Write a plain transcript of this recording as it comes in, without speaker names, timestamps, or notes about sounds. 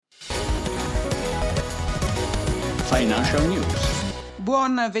Financial News.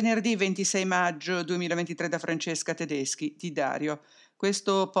 Buon venerdì 26 maggio 2023 da Francesca Tedeschi di Dario.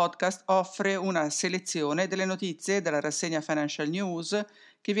 Questo podcast offre una selezione delle notizie della rassegna Financial News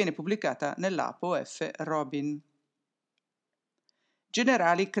che viene pubblicata nell'app OF Robin.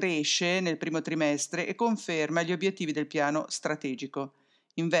 Generali cresce nel primo trimestre e conferma gli obiettivi del piano strategico.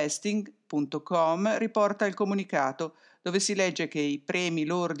 Investing.com riporta il comunicato dove si legge che i premi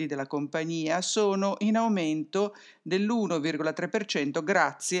lordi della compagnia sono in aumento dell'1,3%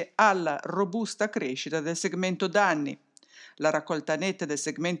 grazie alla robusta crescita del segmento danni. La raccolta netta del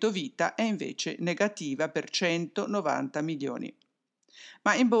segmento vita è invece negativa per 190 milioni.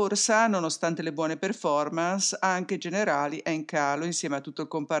 Ma in borsa, nonostante le buone performance, anche Generali è in calo insieme a tutto il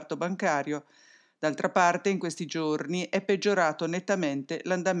comparto bancario. D'altra parte, in questi giorni è peggiorato nettamente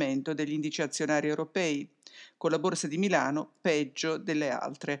l'andamento degli indici azionari europei, con la borsa di Milano peggio delle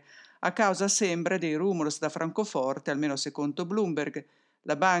altre, a causa sembra dei rumors da Francoforte, almeno secondo Bloomberg.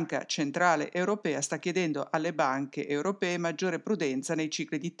 La Banca Centrale Europea sta chiedendo alle banche europee maggiore prudenza nei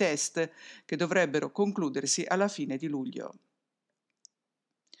cicli di test che dovrebbero concludersi alla fine di luglio.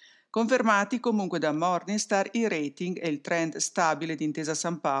 Confermati comunque da Morningstar i rating e il trend stabile di Intesa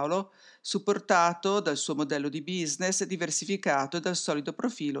Sanpaolo, supportato dal suo modello di business diversificato e dal solido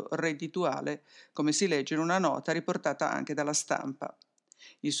profilo reddituale, come si legge in una nota riportata anche dalla stampa.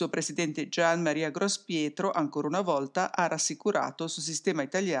 Il suo presidente Gian Maria Grospietro, ancora una volta, ha rassicurato sul sistema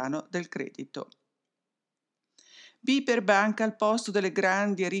italiano del credito. BPER Banca al posto delle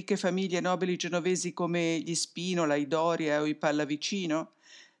grandi e ricche famiglie nobili genovesi come gli Spinola, i Doria o i Pallavicino?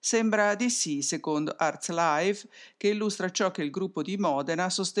 Sembra di sì, secondo Arts Live, che illustra ciò che il gruppo di Modena ha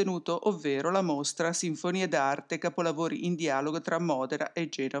sostenuto, ovvero la mostra Sinfonie d'arte, capolavori in dialogo tra Modena e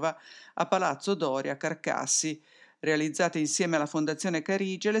Genova a Palazzo Doria Carcassi. Realizzata insieme alla Fondazione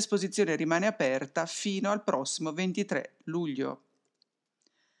Carige, l'esposizione rimane aperta fino al prossimo 23 luglio.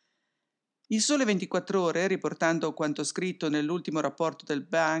 Il Sole 24 Ore, riportando quanto scritto nell'ultimo rapporto del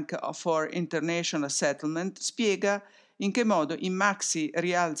Bank for International Settlement, spiega in che modo i maxi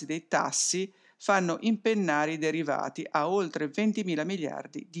rialzi dei tassi fanno impennare i derivati a oltre 20.000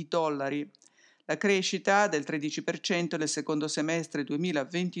 miliardi di dollari. La crescita del 13% nel secondo semestre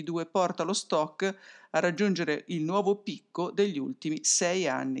 2022 porta lo stock a raggiungere il nuovo picco degli ultimi 6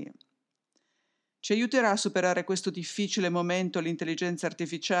 anni. Ci aiuterà a superare questo difficile momento l'intelligenza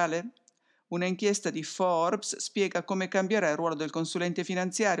artificiale? Una inchiesta di Forbes spiega come cambierà il ruolo del consulente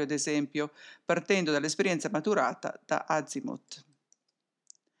finanziario, ad esempio, partendo dall'esperienza maturata da Azimuth.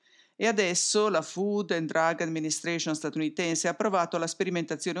 E adesso la Food and Drug Administration statunitense ha approvato la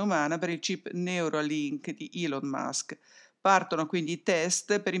sperimentazione umana per il chip Neuralink di Elon Musk. Partono quindi i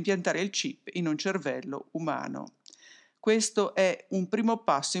test per impiantare il chip in un cervello umano. Questo è un primo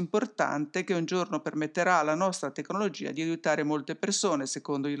passo importante che un giorno permetterà alla nostra tecnologia di aiutare molte persone,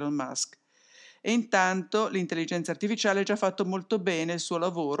 secondo Elon Musk. E intanto l'intelligenza artificiale ha già fatto molto bene il suo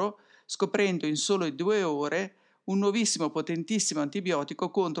lavoro, scoprendo in solo 2 ore un nuovissimo potentissimo antibiotico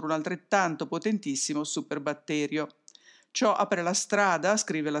contro un altrettanto potentissimo superbatterio. Ciò apre la strada,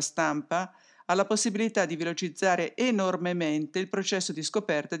 scrive la stampa, alla possibilità di velocizzare enormemente il processo di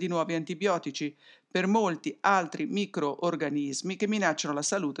scoperta di nuovi antibiotici per molti altri microorganismi che minacciano la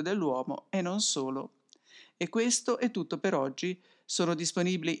salute dell'uomo e non solo. E questo è tutto per oggi. Sono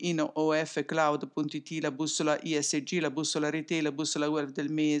disponibili in ofcloud.it la bussola ISG, la bussola retail, la bussola web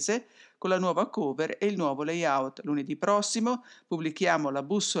del mese, con la nuova cover e il nuovo layout. Lunedì prossimo pubblichiamo la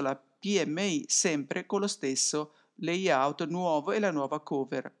bussola PMI, sempre con lo stesso layout nuovo e la nuova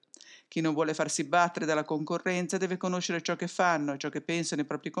cover. Chi non vuole farsi battere dalla concorrenza deve conoscere ciò che fanno e ciò che pensano i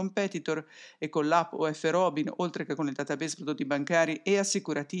propri competitor, e con l'app OF Robin, oltre che con il database prodotti bancari e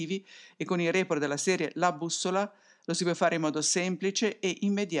assicurativi e con i report della serie La Bussola, lo si può fare in modo semplice e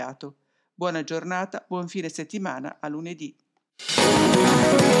immediato. Buona giornata, buon fine settimana, a lunedì.